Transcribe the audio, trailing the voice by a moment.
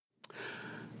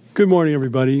Good morning,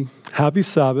 everybody. Happy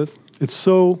Sabbath. It's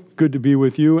so good to be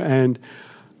with you. And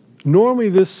normally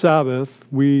this Sabbath,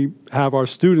 we have our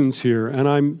students here. And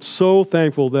I'm so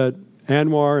thankful that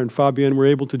Anwar and Fabienne were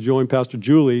able to join Pastor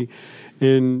Julie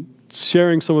in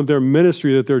sharing some of their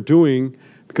ministry that they're doing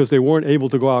because they weren't able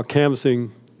to go out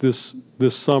canvassing this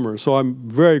summer. So I'm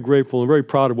very grateful and very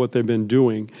proud of what they've been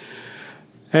doing.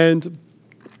 And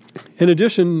in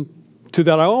addition to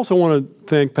that, I also want to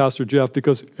thank Pastor Jeff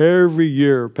because every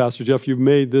year, Pastor Jeff, you've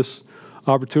made this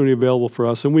opportunity available for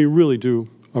us, and we really do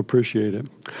appreciate it.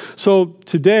 So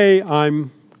today, I'm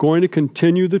going to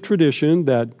continue the tradition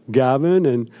that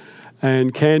Gavin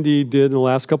and Candy did in the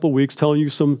last couple of weeks, telling you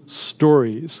some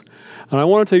stories. And I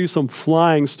want to tell you some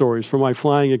flying stories from my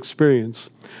flying experience.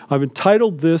 I've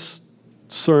entitled this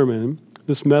sermon,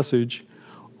 this message,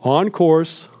 On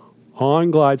Course,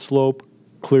 On Glide Slope,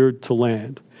 Cleared to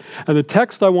Land. And the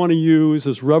text I want to use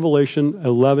is Revelation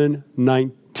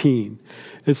 11:19.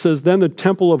 It says, "Then the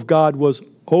temple of God was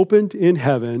opened in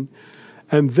heaven,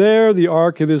 and there the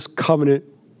ark of his covenant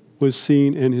was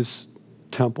seen in his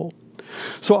temple."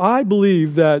 So I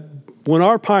believe that when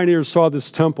our pioneers saw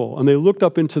this temple and they looked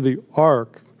up into the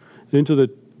ark, into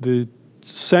the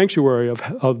sanctuary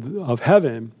of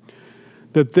heaven,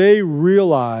 that they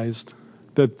realized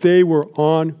that they were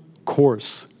on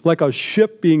course, like a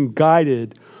ship being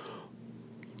guided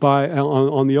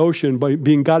on the ocean, by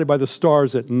being guided by the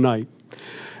stars at night.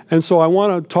 And so I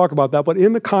want to talk about that, but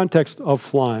in the context of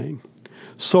flying.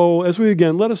 So as we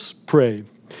begin, let us pray.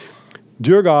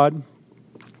 Dear God,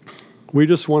 we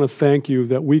just want to thank you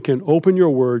that we can open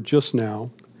your word just now,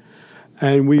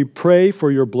 and we pray for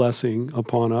your blessing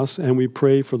upon us, and we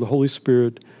pray for the Holy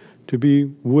Spirit to be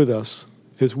with us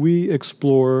as we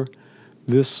explore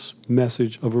this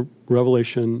message of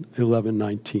Revelation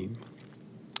 11:19.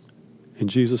 In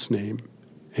Jesus' name,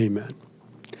 amen.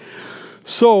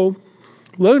 So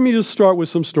let me just start with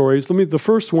some stories. The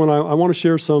first one, I want to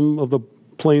share some of the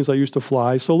planes I used to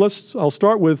fly. So I'll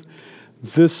start with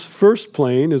this first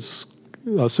plane. It's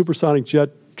a supersonic jet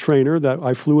trainer that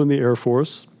I flew in the Air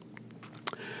Force.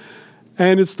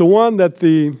 And it's the one that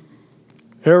the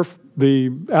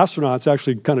astronauts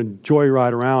actually kind of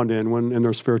joyride around in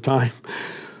their spare time.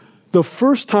 The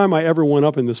first time I ever went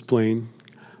up in this plane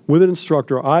with an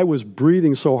instructor, I was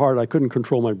breathing so hard I couldn't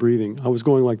control my breathing. I was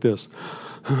going like this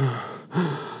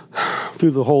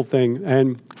through the whole thing.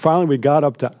 And finally we got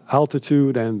up to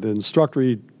altitude, and the instructor,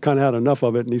 he kind of had enough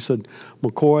of it, and he said,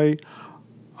 "McCoy,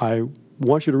 I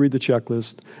want you to read the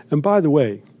checklist. And by the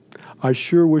way, I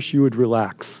sure wish you would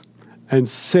relax and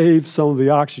save some of the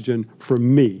oxygen for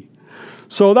me."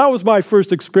 So that was my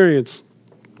first experience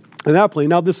in that plane.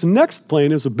 Now, this next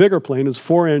plane is a bigger plane. It's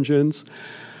 4 engines.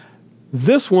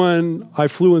 This one, I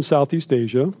flew in Southeast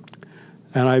Asia,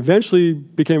 and I eventually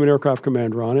became an aircraft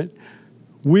commander on it.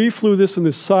 We flew this in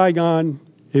the Saigon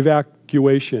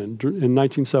evacuation in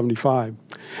 1975.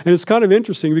 And it's kind of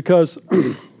interesting because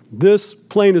this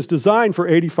plane is designed for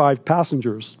 85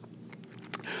 passengers.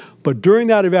 But during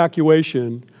that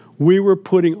evacuation, we were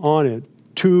putting on it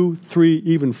 200, 300,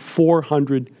 even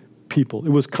 400 people.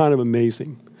 It was kind of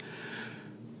amazing.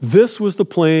 This was the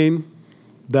plane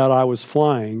that I was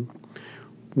flying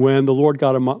when the Lord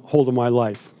got a hold of my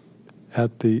life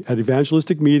at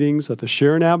evangelistic meetings at the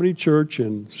Sharon Avenue Church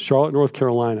in Charlotte, North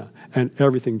Carolina, and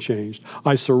everything changed.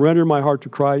 I surrendered my heart to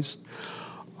Christ.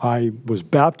 I was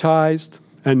baptized,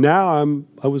 and now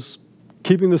I was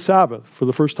keeping the Sabbath for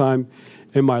the first time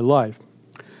in my life.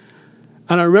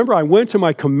 And I remember I went to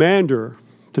my commander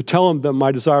to tell him that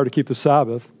my desire to keep the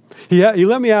Sabbath. He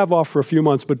let me have off for a few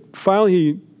months, but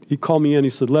finally he called me in. He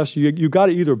said, "Les, you got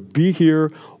to either be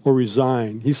here or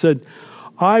resign." He said,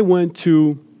 "I went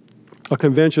to a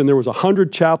convention. There was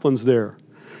 100 chaplains there.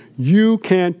 You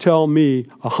can't tell me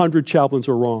 100 chaplains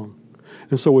are wrong."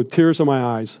 And so with tears in my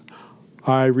eyes,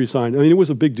 I resigned. I mean, it was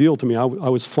a big deal to me. I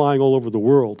was flying all over the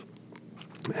world.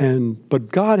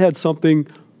 But God had something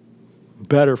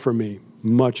better for me,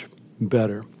 much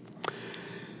better.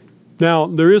 Now,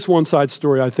 there is one side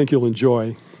story I think you'll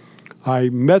enjoy. I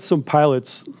met some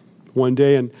pilots one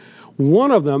day, and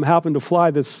one of them happened to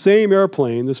fly this same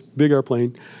airplane, this big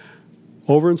airplane,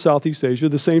 over in Southeast Asia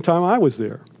the same time I was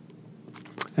there.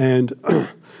 And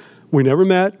we never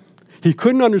met. He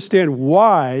couldn't understand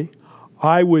why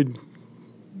I would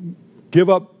give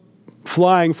up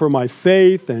flying for my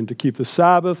faith and to keep the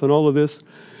Sabbath and all of this.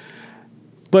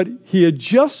 But he had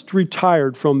just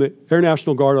retired from the Air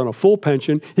National Guard on a full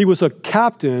pension. He was a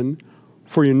captain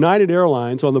for United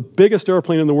Airlines on the biggest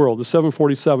airplane in the world, the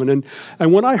 747.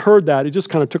 And when I heard that, it just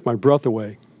kind of took my breath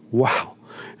away. Wow,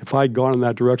 if I'd gone in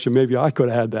that direction, maybe I could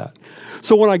have had that.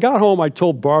 So when I got home, I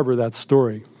told Barbara that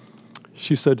story.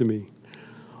 She said to me,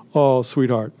 "Oh,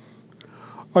 sweetheart,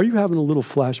 are you having a little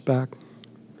flashback?"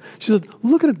 She said,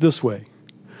 "Look at it this way.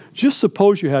 Just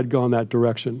suppose you had gone that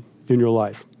direction in your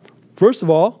life. First of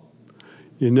all,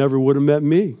 you never would have met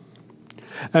me.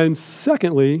 And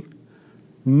secondly,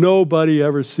 nobody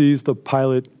ever sees the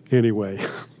pilot anyway."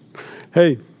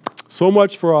 Hey, so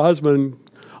much for us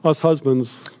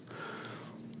husbands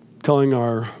telling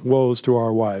our woes to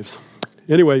our wives.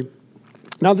 Anyway,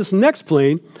 now this next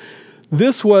plane,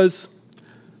 this was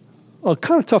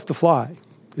kind of tough to fly.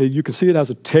 You can see it has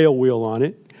a tail wheel on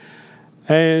it.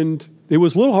 And it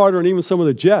was a little harder than even some of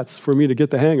the jets for me to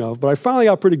get the hang of, but I finally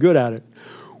got pretty good at it.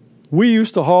 We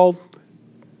used to haul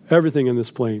everything in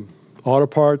this plane. Auto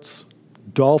parts,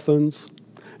 dolphins.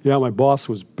 Yeah, my boss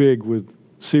was big with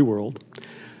SeaWorld.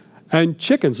 And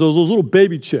chickens, those little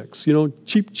baby chicks,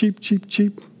 cheep, cheep, cheep,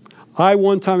 cheep.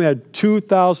 One time had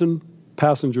 2,000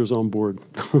 passengers on board.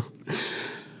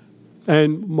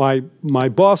 And my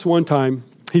boss one time,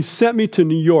 he sent me to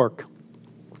New York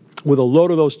with a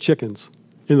load of those chickens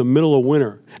in the middle of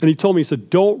winter. And he told me, he said,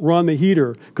 "Don't run the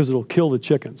heater because it'll kill the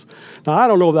chickens." Now, I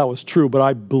don't know if that was true, but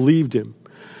I believed him.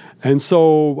 And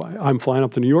so I'm flying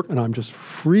up to New York, and I'm just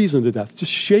freezing to death,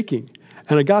 just shaking.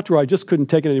 And I got to where I just couldn't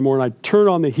take it anymore, and I turned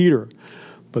on the heater.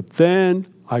 But then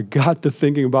I got to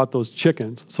thinking about those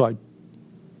chickens, so I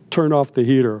turned off the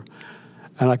heater.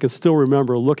 And I can still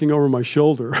remember looking over my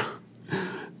shoulder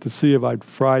to see if I'd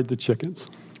fried the chickens.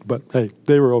 But hey,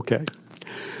 they were okay.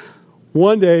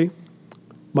 One day,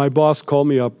 my boss called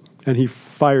me up, and he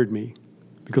fired me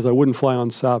because I wouldn't fly on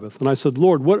Sabbath. And I said,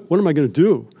 "Lord, what am I going to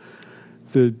do?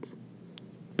 The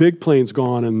big plane's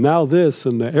gone, and now this,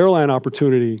 and the airline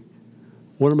opportunity.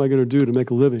 What am I going to do to make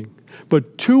a living?"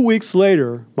 But 2 weeks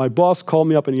later, my boss called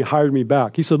me up, and he hired me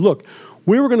back. He said, "Look,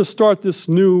 we were going to start this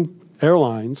new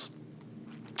airlines,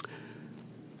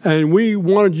 and we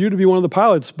wanted you to be one of the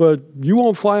pilots, but you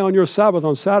won't fly on your Sabbath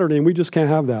on Saturday, and we just can't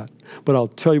have that. But I'll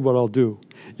tell you what I'll do.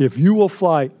 If you will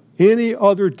fly any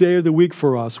other day of the week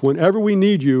for us, whenever we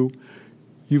need you,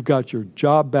 you've got your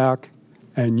job back,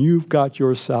 and you've got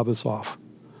your Sabbaths off."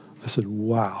 I said,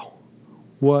 "Wow,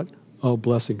 what a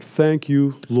blessing. Thank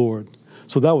you, Lord."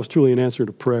 So that was truly an answer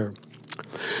to prayer.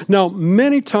 Now,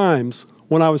 many times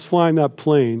when I was flying that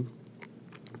plane,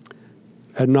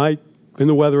 at night, in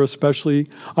the weather especially,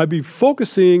 I'd be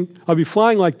flying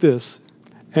like this,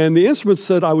 and the instruments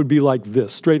said I would be like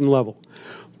this, straight and level.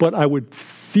 But I would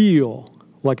feel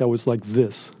like I was like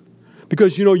this.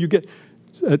 Because, you get,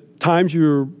 at times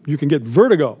you can get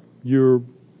vertigo. Your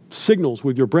signals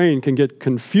with your brain can get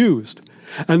confused.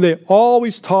 And they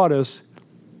always taught us,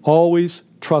 always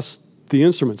trust the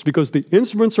instruments, because the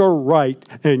instruments are right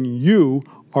and you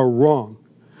are wrong.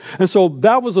 And so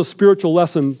that was a spiritual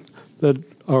lesson,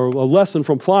 or a lesson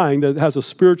from flying that has a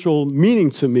spiritual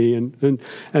meaning to me. And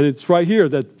it's right here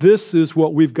that this is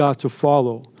what we've got to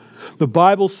follow. The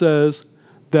Bible says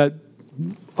that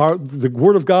the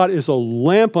Word of God is a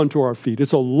lamp unto our feet.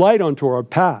 It's a light unto our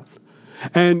path.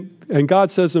 And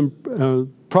God says in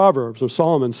Proverbs, or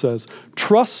Solomon says,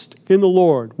 "Trust in the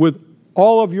Lord with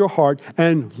all of your heart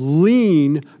and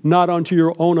lean not unto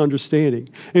your own understanding.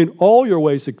 In all your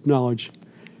ways acknowledge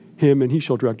Him, and He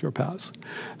shall direct your paths."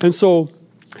 And so,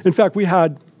 in fact, we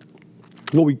had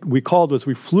what we called as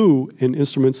we flew in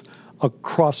instruments a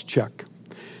cross-check.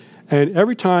 And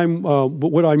every time,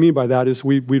 what I mean by that is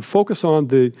we'd focus on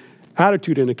the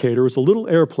attitude indicator. It's a little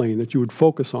airplane that you would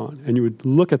focus on, and you would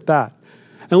look at that.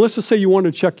 And let's just say you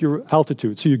wanted to check your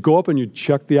altitude. So you'd go up and you'd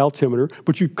check the altimeter,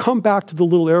 but you'd come back to the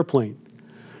little airplane.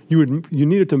 You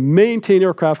needed to maintain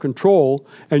aircraft control,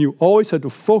 and you always had to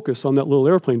focus on that little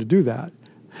airplane to do that.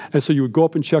 And so you would go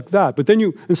up and check that. But then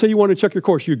and say you wanted to check your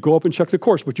course, you'd go up and check the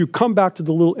course, but you come back to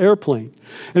the little airplane.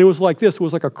 And it was like this. It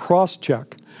was like a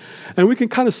cross-check. And we can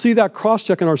kind of see that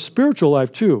cross-check in our spiritual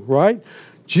life too, right?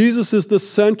 Jesus is the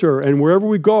center, and wherever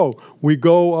we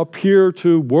go up here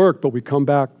to work, but we come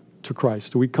back to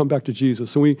Christ, and we come back to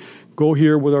Jesus, and we go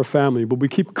here with our family, but we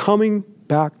keep coming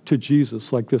back to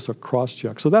Jesus like this, a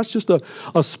cross-check. So that's just a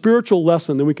spiritual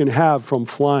lesson that we can have from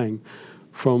flying,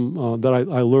 that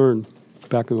I learned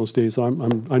back in those days. I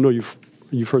know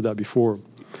you've heard that before.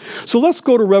 So let's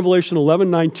go to Revelation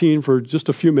 11:19 for just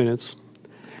a few minutes.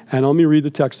 And let me read the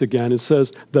text again. It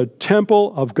says, "The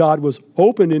temple of God was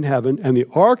opened in heaven, and the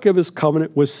ark of His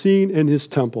covenant was seen in His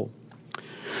temple."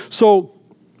 So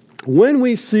when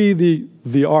we see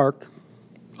the ark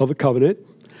of the covenant,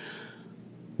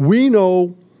 we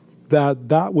know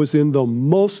that was in the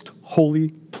most holy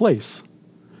place.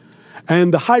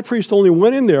 And the high priest only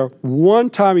went in there one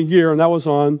time a year, and that was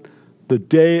on the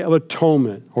Day of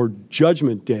Atonement, or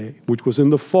Judgment Day, which was in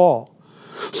the fall.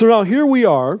 So now here we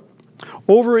are,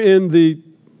 over in the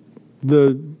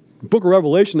book of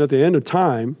Revelation at the end of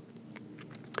time,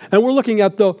 and we're looking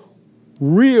at the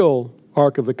real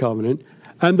Ark of the Covenant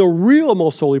and the real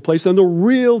most holy place and the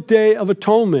real Day of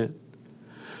Atonement.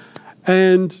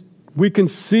 And we can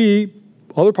see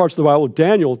other parts of the Bible.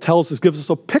 Daniel gives us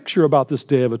a picture about this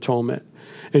Day of Atonement.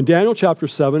 In Daniel chapter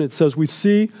 7, it says we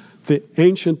see the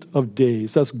Ancient of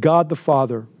Days. That's God the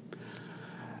Father.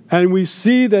 And we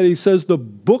see that he says the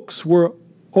books were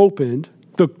opened,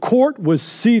 the court was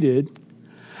seated,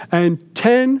 and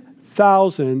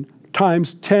 10,000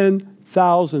 times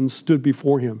 10,000 stood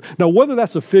before him. Now, whether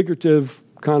that's a figurative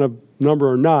kind of number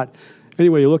or not,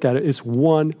 anyway you look at it, it's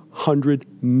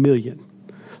 100 million.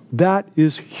 That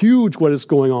is huge what is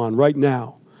going on right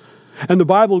now. And the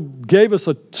Bible gave us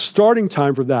a starting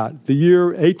time for that, the year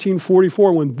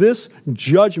 1844, when this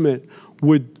judgment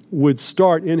would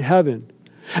start in heaven.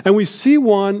 And we see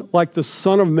one like the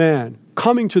Son of Man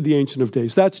coming to the Ancient of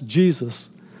Days. That's Jesus.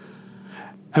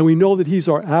 And we know that he's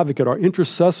our advocate, our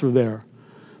intercessor there.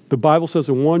 The Bible says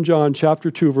in 1 John chapter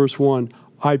 2, verse 1,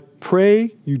 I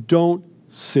pray you don't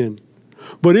sin.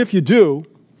 But if you do,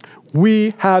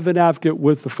 we have an advocate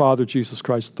with the Father, Jesus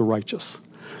Christ, the righteous.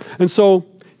 And so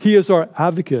he is our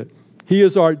advocate. He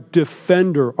is our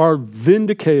defender, our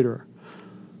vindicator.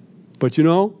 But you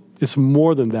know, it's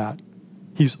more than that.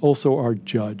 He's also our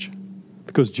judge.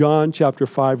 Because John chapter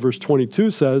 5, verse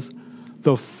 22 says,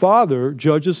 the Father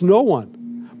judges no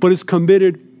one, but has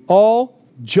committed all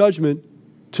judgment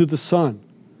to the Son.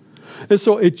 And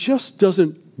so it just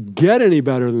doesn't get any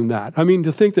better than that. I mean,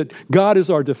 to think that God is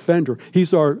our defender,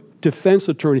 he's our defense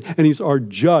attorney, and he's our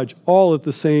judge, all at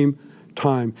the same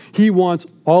time. He wants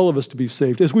all of us to be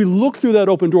saved. As we look through that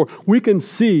open door, we can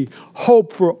see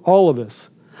hope for all of us.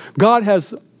 God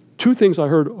has two things I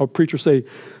heard a preacher say: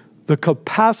 the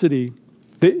capacity,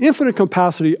 the infinite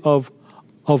capacity of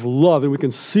love, and we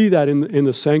can see that in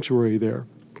the sanctuary there.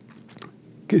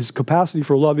 His capacity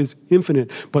for love is infinite,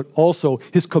 but also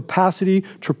his capacity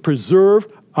to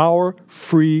preserve our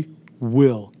free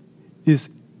will is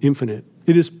infinite.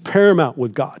 It is paramount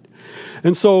with God.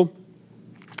 And so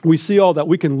we see all that.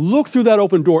 We can look through that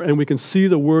open door and we can see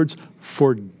the words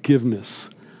forgiveness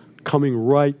coming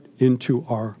right into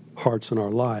our hearts and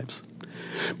our lives.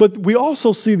 But we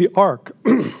also see the ark.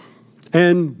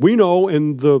 And we know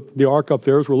in the ark up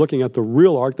there, as we're looking at the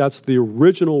real ark, that's the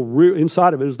original,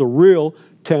 inside of it is the real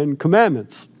 10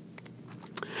 Commandments.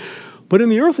 But in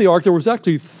the earthly ark, there was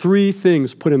actually 3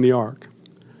 things put in the ark.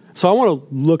 So I want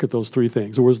to look at those 3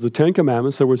 things. There was the 10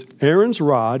 Commandments, there was Aaron's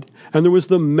rod, and there was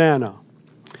the manna.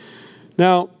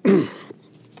 Now,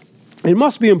 it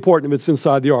must be important if it's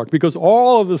inside the ark, because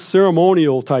all of the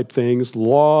ceremonial type things,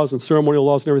 laws and ceremonial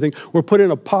laws and everything, were put in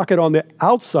a pocket on the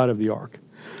outside of the ark.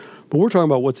 But we're talking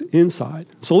about what's inside.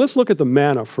 So let's look at the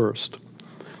manna first.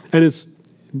 And it's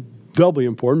doubly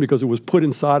important because it was put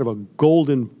inside of a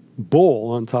golden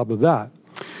bowl on top of that.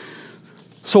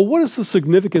 So what is the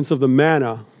significance of the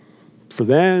manna for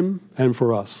them and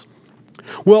for us?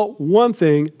 Well, one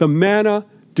thing, the manna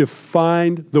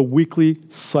defined the weekly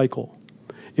cycle.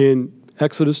 In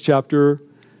Exodus chapter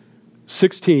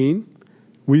 16,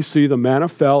 we see the manna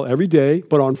fell every day,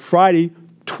 but on Friday,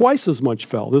 twice as much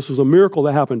fell. This was a miracle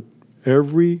that happened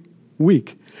every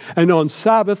week. And on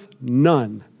Sabbath,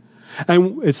 none.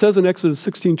 And it says in Exodus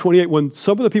 16:28, when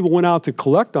some of the people went out to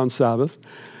collect on Sabbath,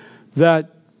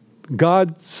 that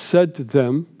God said to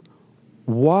them,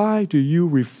 why do you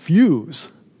refuse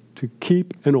to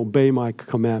keep and obey my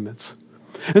commandments?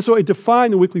 And so it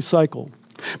defined the weekly cycle.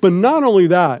 But not only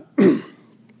that,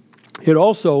 it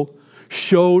also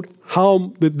showed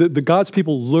how the God's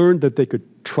people learned that they could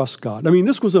trust God. I mean,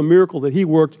 this was a miracle that he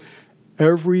worked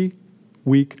every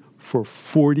week for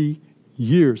 40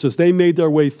 years as they made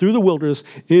their way through the wilderness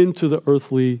into the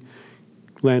earthly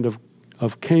land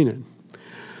of Canaan.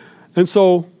 And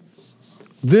so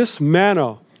this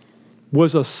manna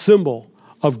was a symbol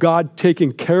of God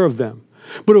taking care of them.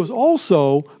 But it was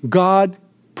also God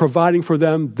providing for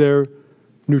them their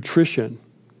nutrition.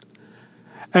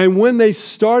 And when they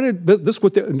started,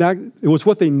 it was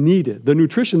what they needed, the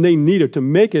nutrition they needed to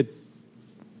make it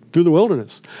through the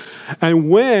wilderness. And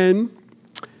when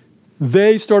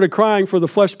they started crying for the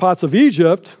flesh pots of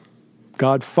Egypt,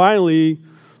 God finally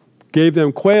gave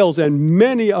them quails, and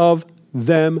many of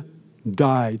them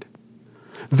died.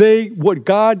 What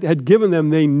God had given them,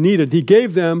 they needed. He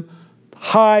gave them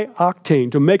high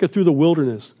octane to make it through the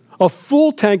wilderness. A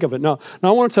full tank of it. Now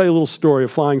I want to tell you a little story, a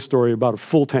flying story about a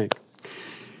full tank.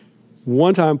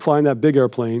 One time flying that big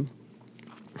airplane,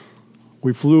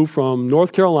 we flew from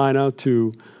North Carolina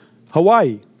to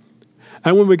Hawaii.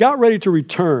 And when we got ready to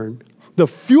return, the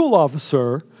fuel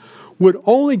officer would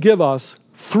only give us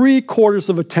 3/4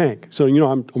 of a tank. So,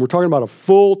 we're talking about a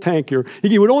full tank here.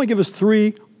 He would only give us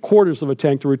 3/4 of a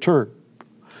tank to return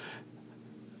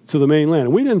to the mainland.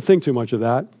 And we didn't think too much of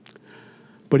that,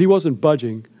 but he wasn't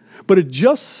budging. But it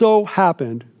just so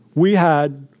happened we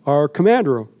had our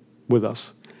commander with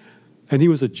us, and he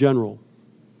was a general.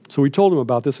 So we told him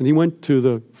about this, and he went to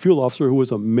the field officer, who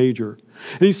was a major.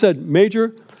 And he said,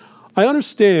 "Major, I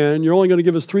understand you're only going to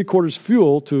give us 3/4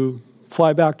 fuel to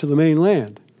fly back to the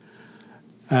mainland."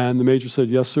 And the major said,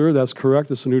 "Yes, sir, that's correct.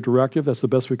 That's a new directive. That's the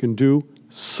best we can do,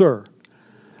 sir."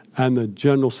 And the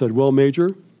general said, "Well,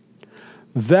 Major,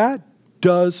 that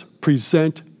does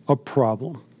present a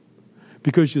problem.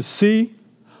 Because you see,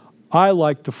 I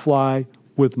like to fly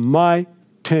with my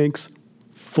tanks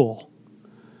full."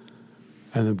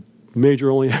 And the major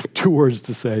only had 2 words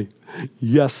to say,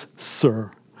 "Yes,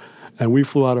 sir." And we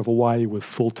flew out of Hawaii with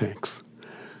full tanks.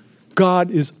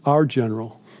 God is our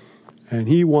general, and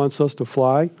he wants us to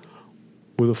fly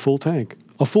with a full tank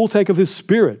of his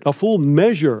Spirit, a full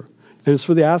measure. And it's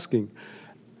for the asking.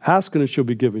 Ask and it shall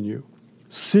be given you.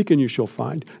 Seek and you shall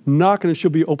find. Knock and it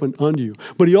shall be opened unto you.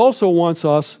 But he also wants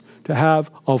us to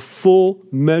have a full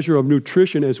measure of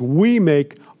nutrition as we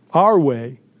make our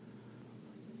way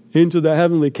into the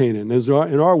heavenly Canaan,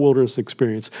 in our wilderness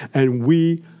experience. And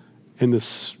we, in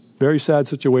this very sad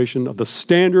situation of the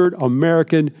standard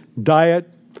American diet,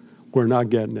 we're not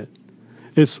getting it.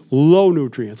 It's low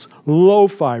nutrients, low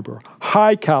fiber,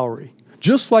 high calorie,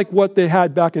 just like what they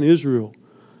had back in Israel.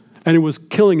 And it was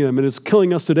killing them, and it's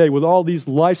killing us today with all these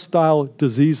lifestyle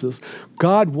diseases.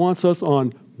 God wants us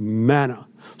on manna.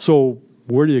 So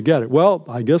where do you get it? Well,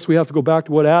 I guess we have to go back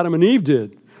to what Adam and Eve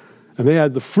did. And they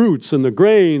had the fruits and the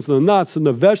grains and the nuts and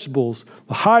the vegetables,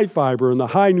 the high fiber and the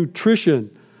high nutrition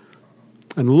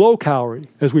and low calorie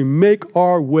as we make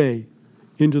our way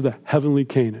into the heavenly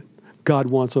Canaan. God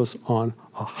wants us on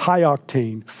a high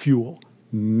octane fuel,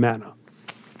 manna.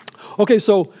 Okay,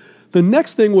 so the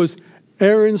next thing was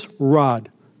Aaron's rod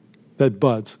that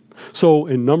buds. So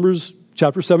in Numbers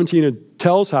chapter 17, it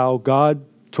tells how God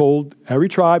told every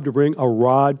tribe to bring a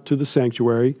rod to the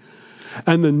sanctuary.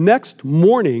 And the next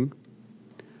morning,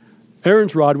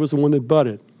 Aaron's rod was the one that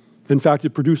budded. In fact,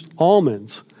 it produced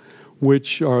almonds,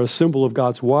 which are a symbol of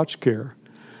God's watch care.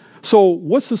 So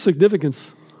what's the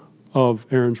significance of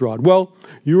Aaron's rod? Well,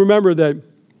 you remember that,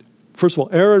 first of all,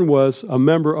 Aaron was a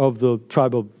member of the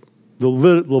tribe of the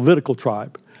Levitical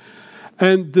tribe.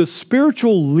 And the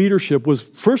spiritual leadership was,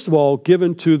 first of all,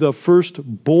 given to the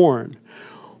firstborn.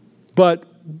 But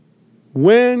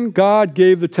when God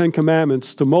gave the 10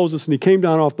 Commandments to Moses and he came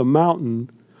down off the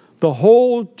mountain, the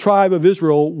whole tribe of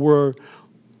Israel were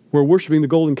worshiping the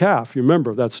golden calf. You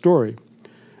remember that story.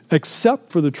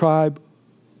 Except for the tribe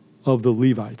of the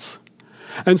Levites.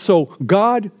 And so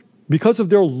God, because of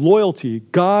their loyalty,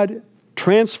 God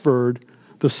transferred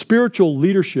the spiritual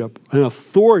leadership and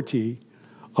authority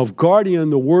of guardian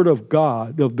the word of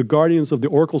God, of the guardians of the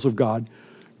oracles of God,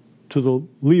 to the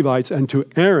Levites and to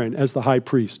Aaron as the high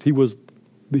priest. He was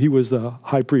the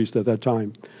high priest at that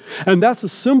time. And that's a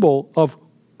symbol of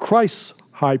Christ's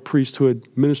high priesthood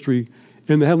ministry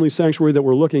in the heavenly sanctuary that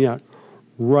we're looking at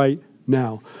right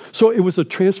now. So it was a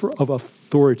transfer of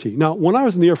authority. Now, when I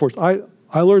was in the Air Force, I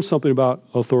learned something about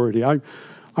authority. I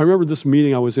remember this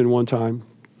meeting I was in one time.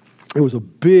 It was a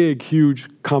big, huge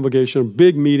convocation, a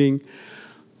big meeting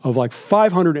of like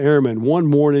 500 airmen. One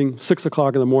morning, 6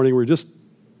 o'clock in the morning, we were just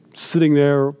sitting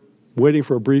there waiting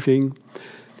for a briefing.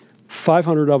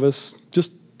 500 of us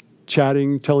just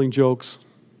chatting, telling jokes.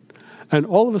 And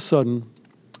all of a sudden,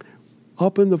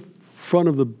 up in the front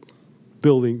of the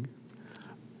building,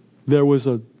 there was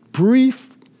a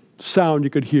brief sound you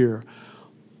could hear.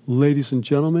 "Ladies and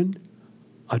gentlemen,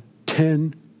 a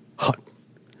 10 hut."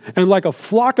 And like a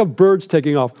flock of birds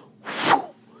taking off,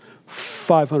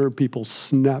 500 people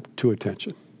snapped to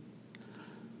attention.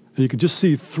 And you could just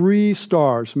see 3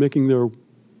 stars making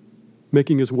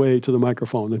his way to the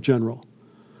microphone, the general.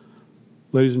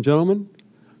 "Ladies and gentlemen,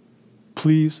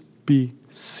 please be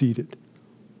seated."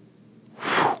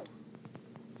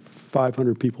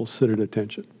 500 people sit at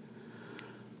attention.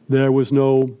 There was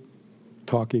no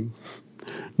talking,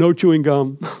 no chewing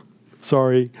gum,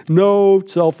 sorry, no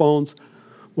cell phones.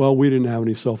 Well, we didn't have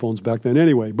any cell phones back then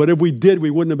anyway, but if we did, we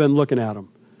wouldn't have been looking at them.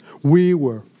 We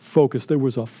were focused. There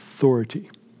was authority.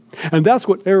 And that's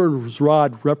what Aaron's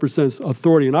rod represents,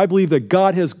 authority. And I believe that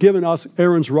God has given us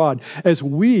Aaron's rod as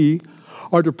we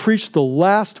are to preach the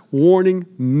last warning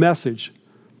message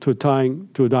to a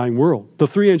dying world. The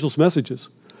 3 angels' messages.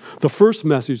 The first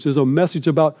message is a message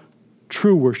about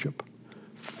true worship.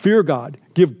 Fear God.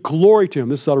 Give glory to him.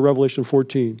 This is out of Revelation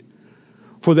 14.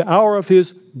 For the hour of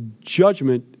his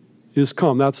judgment is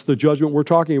come. That's the judgment we're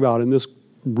talking about in this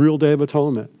real Day of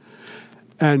Atonement.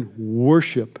 And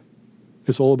worship.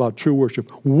 It's all about true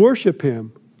worship. Worship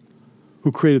him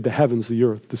who created the heavens, the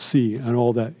earth, the sea, and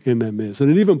all that in them is.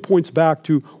 And it even points back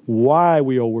to why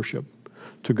we owe worship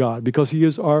to God, because he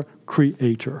is our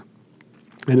creator.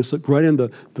 And it's right in the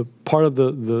part of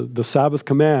the Sabbath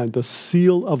command, the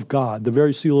seal of God, the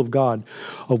very seal of God,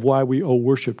 of why we owe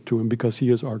worship to him, because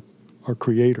he is our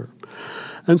creator.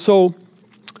 And so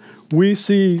we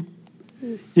see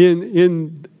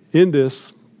in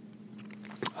this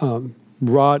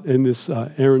rod, in this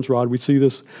Aaron's rod, we see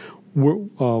this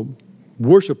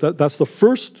worship. That's the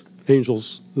first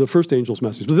angel's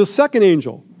message. But the second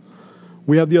angel,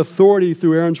 we have the authority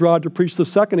through Aaron's rod to preach the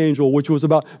second angel, which was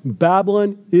about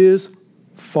Babylon is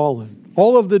fallen.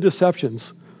 All of the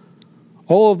deceptions,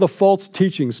 all of the false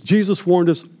teachings. Jesus warned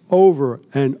us over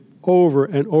and over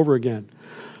and over again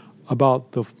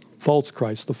about the false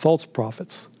Christ, the false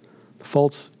prophets, the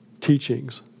false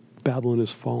teachings. Babylon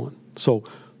is fallen. So,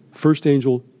 first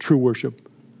angel, true worship.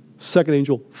 Second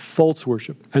angel, false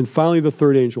worship. And finally, the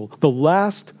third angel, the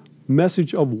last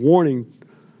message of warning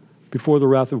before the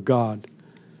wrath of God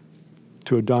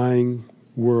to a dying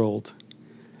world.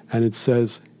 And it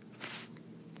says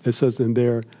in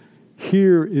there,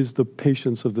 here is the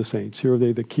patience of the saints. Here are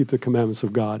they that keep the commandments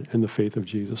of God and the faith of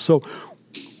Jesus. So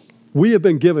we have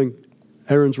been given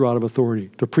Aaron's rod of authority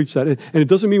to preach that. And it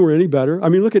doesn't mean we're any better. I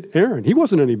mean, look at Aaron. He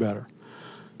wasn't any better.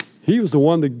 He was the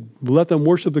one that let them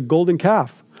worship the golden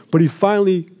calf. But he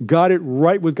finally got it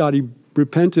right with God. He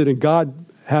repented, and God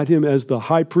had him as the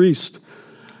high priest.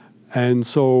 And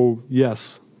so,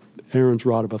 yes, Aaron's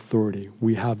rod of authority.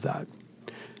 We have that.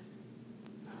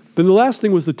 Then the last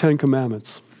thing was the Ten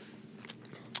Commandments.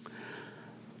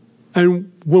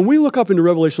 And when we look up into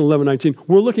Revelation 11:19,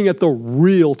 we're looking at the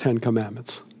real Ten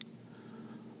Commandments.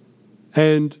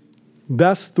 And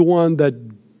that's the one that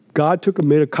God took and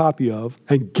made a copy of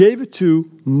and gave it to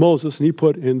Moses, and he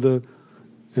put in the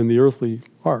earthly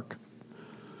ark.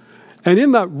 And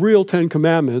in that real Ten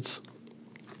Commandments,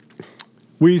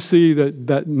 we see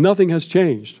that nothing has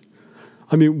changed.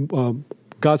 I mean,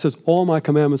 God says, all my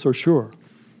commandments are sure.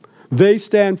 They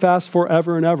stand fast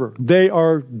forever and ever. They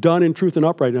are done in truth and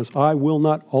uprightness. I will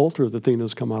not alter the thing that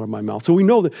has come out of my mouth. So we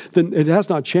know that it has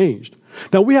not changed.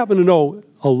 Now, we happen to know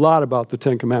a lot about the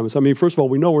Ten Commandments. I mean, first of all,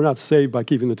 we know we're not saved by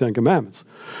keeping the Ten Commandments.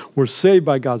 We're saved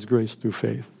by God's grace through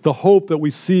faith. The hope that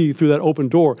we see through that open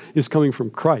door is coming from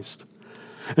Christ.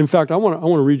 In fact, I want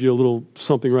to read you a little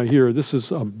something right here. This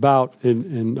is about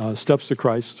in Steps to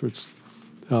Christ.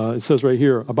 It says right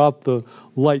here about the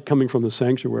light coming from the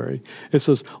sanctuary. It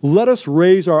says, let us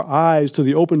raise our eyes to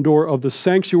the open door of the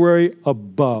sanctuary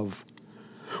above,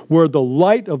 where the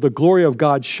light of the glory of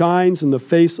God shines in the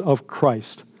face of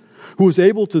Christ, who is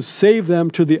able to save them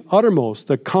to the uttermost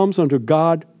that comes unto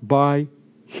God by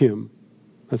him.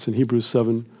 That's in Hebrews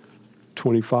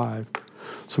 7:25.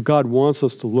 So God wants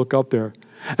us to look up there.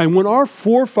 And when our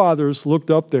forefathers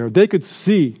looked up there, they could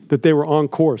see that they were on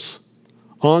course,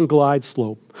 on glide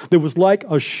slope. It was like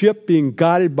a ship being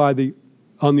guided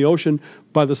on the ocean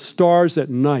by the stars at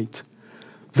night.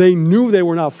 They knew they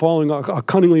were not following a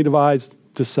cunningly devised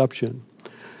deception.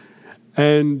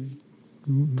 And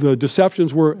the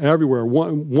deceptions were everywhere.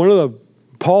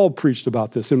 Paul preached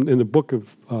about this in the book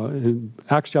of in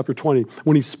Acts chapter 20.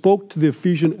 When he spoke to the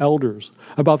Ephesian elders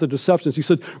about the deceptions, he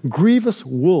said, grievous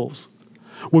wolves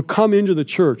would come into the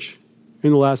church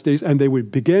in the last days, and they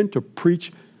would begin to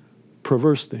preach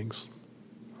perverse things.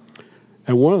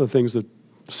 And one of the things that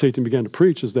Satan began to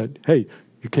preach is that, hey,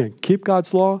 you can't keep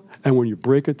God's law, and when you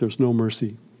break it, there's no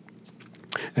mercy.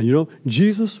 And you know,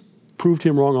 Jesus proved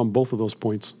him wrong on both of those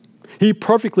points. He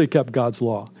perfectly kept God's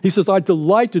law. He says, I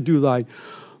delight to do thy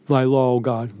law, O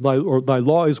God. Thy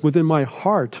law is within my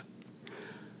heart.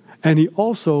 And he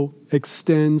also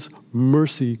extends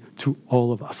mercy to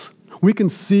all of us. We can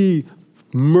see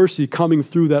mercy coming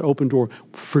through that open door,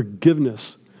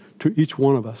 forgiveness to each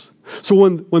one of us. So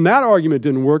when that argument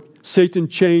didn't work, Satan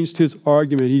changed his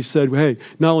argument. He said, hey,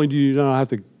 not only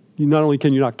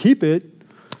can you not keep it,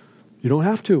 you don't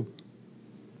have to.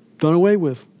 Done away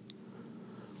with.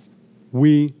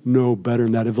 We know better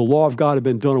than that. If the law of God had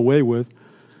been done away with,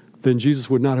 then Jesus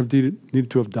would not have needed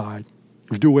to have died.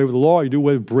 If you do away with the law, you do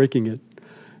away with breaking it.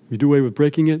 If you do away with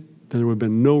breaking it, then there would have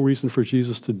been no reason for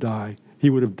Jesus to die. He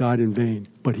would have died in vain,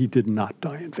 but he did not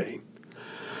die in vain.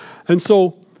 And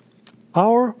so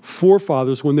our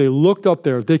forefathers, when they looked up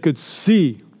there, they could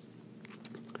see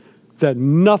that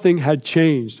nothing had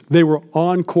changed. They were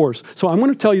on course. So I'm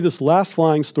going to tell you this last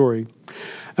flying story,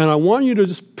 and I want you to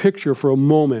just picture for a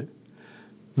moment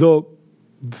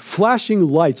flashing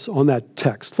lights on that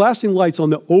text, flashing lights on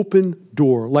the open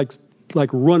door, like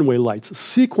runway lights,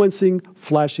 sequencing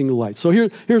flashing lights. So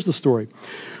here's the story.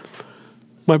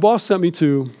 My boss sent me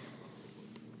to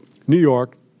New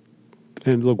York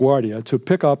and LaGuardia to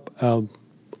pick up a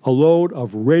load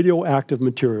of radioactive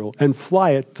material and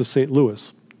fly it to St.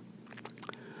 Louis.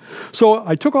 So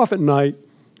I took off at night,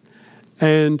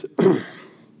 and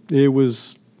it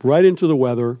was right into the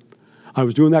weather. I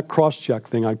was doing that cross-check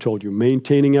thing I told you,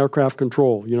 maintaining aircraft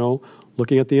control,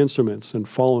 looking at the instruments and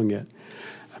following it,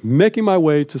 making my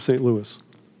way to St. Louis.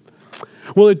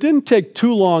 Well, it didn't take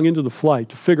too long into the flight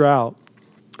to figure out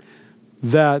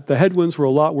that the headwinds were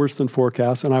a lot worse than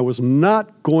forecast, and I was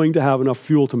not going to have enough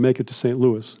fuel to make it to St.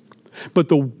 Louis. But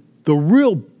the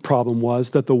real problem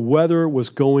was that the weather was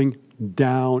going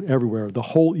down everywhere. The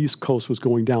whole East Coast was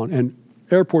going down, and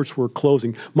airports were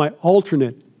closing. My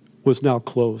alternate was now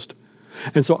closed.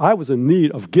 And so I was in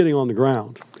need of getting on the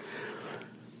ground.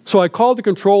 So I called the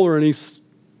controller, and he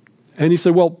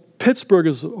said, well, Pittsburgh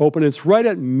is open. It's right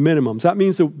at minimums. That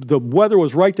means the weather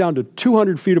was right down to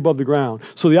 200 feet above the ground.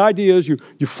 So the idea is you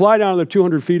fly down to the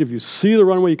 200 feet. If you see the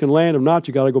runway, you can land. If not,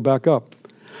 you got to go back up.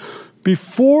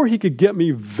 Before he could get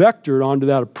me vectored onto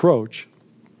that approach,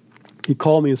 he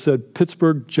called me and said,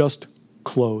 Pittsburgh just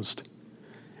closed.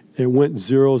 It went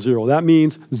 0-0. That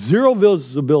means zero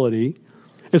visibility.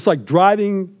 It's like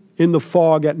driving in the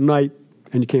fog at night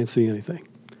and you can't see anything.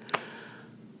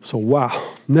 So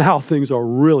wow, now things are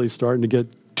really starting to get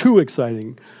too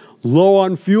exciting. Low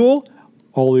on fuel,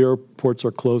 all the airports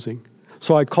are closing.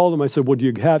 So I called him, I said, well, do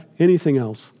you have anything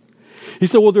else? He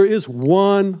said, well, there is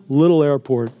one little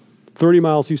airport, 30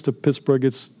 miles east of Pittsburgh.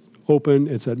 It's open,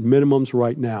 it's at minimums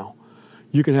right now.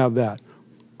 You can have that.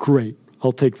 Great,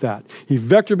 I'll take that. He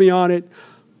vectored me on it.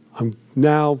 I'm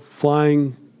now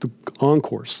flying on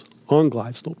course, on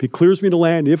glide slope. He clears me to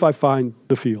land if I find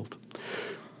the field.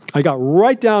 I got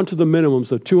right down to the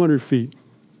minimums of 200 feet.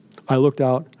 I looked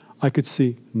out. I could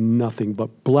see nothing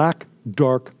but black,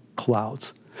 dark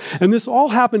clouds. And this all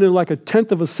happened in like a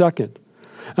tenth of a second.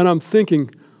 And I'm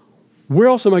thinking, where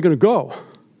else am I going to go?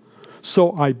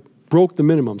 So I broke the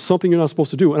minimum, something you're not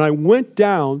supposed to do. And I went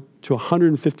down to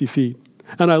 150 feet.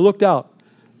 And I looked out.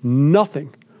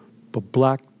 Nothing but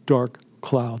black, dark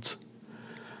clouds.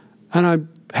 And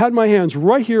I had my hands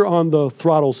right here on the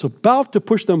throttles, about to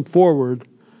push them forward,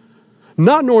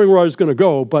 not knowing where I was going to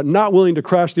go, but not willing to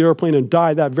crash the airplane and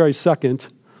die that very second.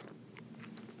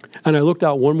 And I looked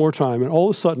out one more time, and all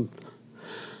of a sudden,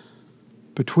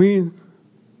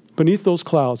 beneath those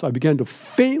clouds, I began to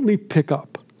faintly pick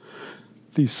up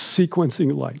these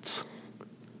sequencing lights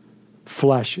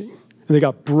flashing. And they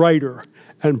got brighter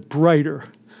and brighter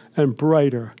and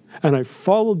brighter. And I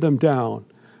followed them down,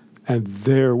 and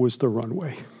there was the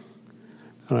runway.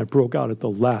 And I broke out at the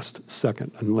last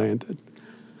second and landed.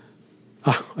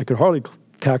 I could hardly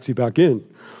taxi back in.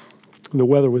 The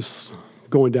weather was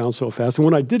going down so fast. And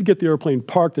when I did get the airplane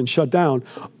parked and shut down,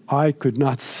 I could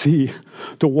not see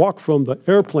to walk from the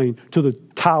airplane to the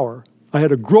tower. I had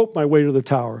to grope my way to the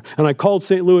tower. And I called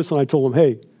St. Louis and I told them,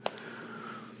 hey,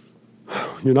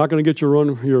 you're not going to get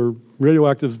your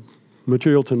radioactive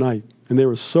material tonight. And they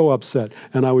were so upset.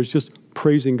 And I was just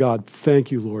praising God. Thank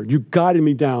you, Lord. You guided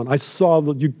me down.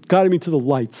 You guided me to the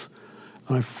lights.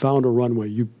 And I found a runway.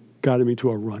 You guided me to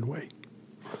a runway.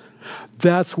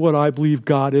 That's what I believe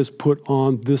God has put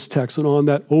on this text and on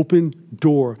that open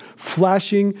door,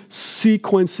 flashing,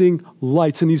 sequencing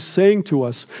lights. And he's saying to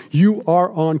us, you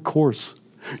are on course.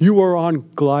 You are on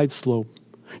glide slope.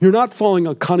 You're not following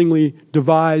a cunningly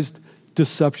devised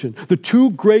deception. The two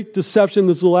great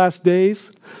deceptions of the last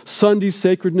days, Sunday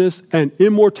sacredness and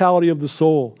immortality of the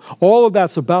soul, all of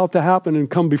that's about to happen and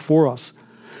come before us.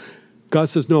 God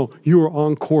says, no, you are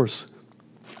on course.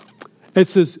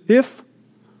 It's as if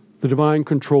the divine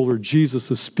controller,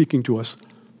 Jesus, is speaking to us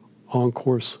on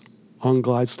course, on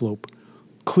glide slope,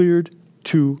 cleared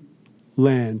to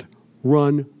land,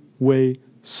 runway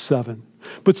 7.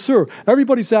 But sir,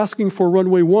 everybody's asking for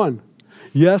runway 1.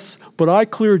 Yes, but I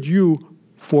cleared you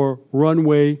for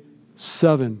runway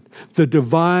 7. The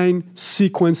divine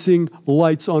sequencing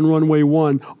lights on runway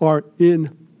 1 are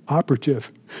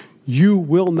inoperative. You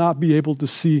will not be able to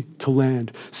see to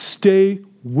land. Stay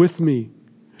with me.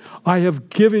 I have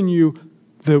given you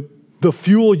the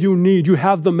fuel you need. You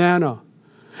have the manna.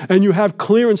 And you have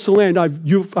clearance to land.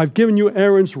 I've given you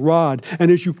Aaron's rod.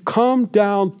 And as you come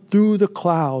down through the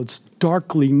clouds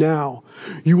darkly now,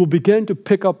 you will begin to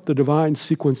pick up the divine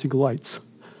sequencing lights.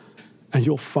 And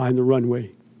you'll find the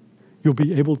runway. You'll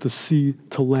be able to see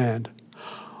to land.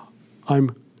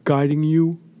 I'm guiding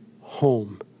you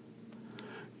home.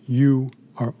 You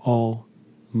are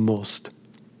almost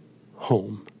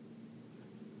home.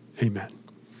 Amen.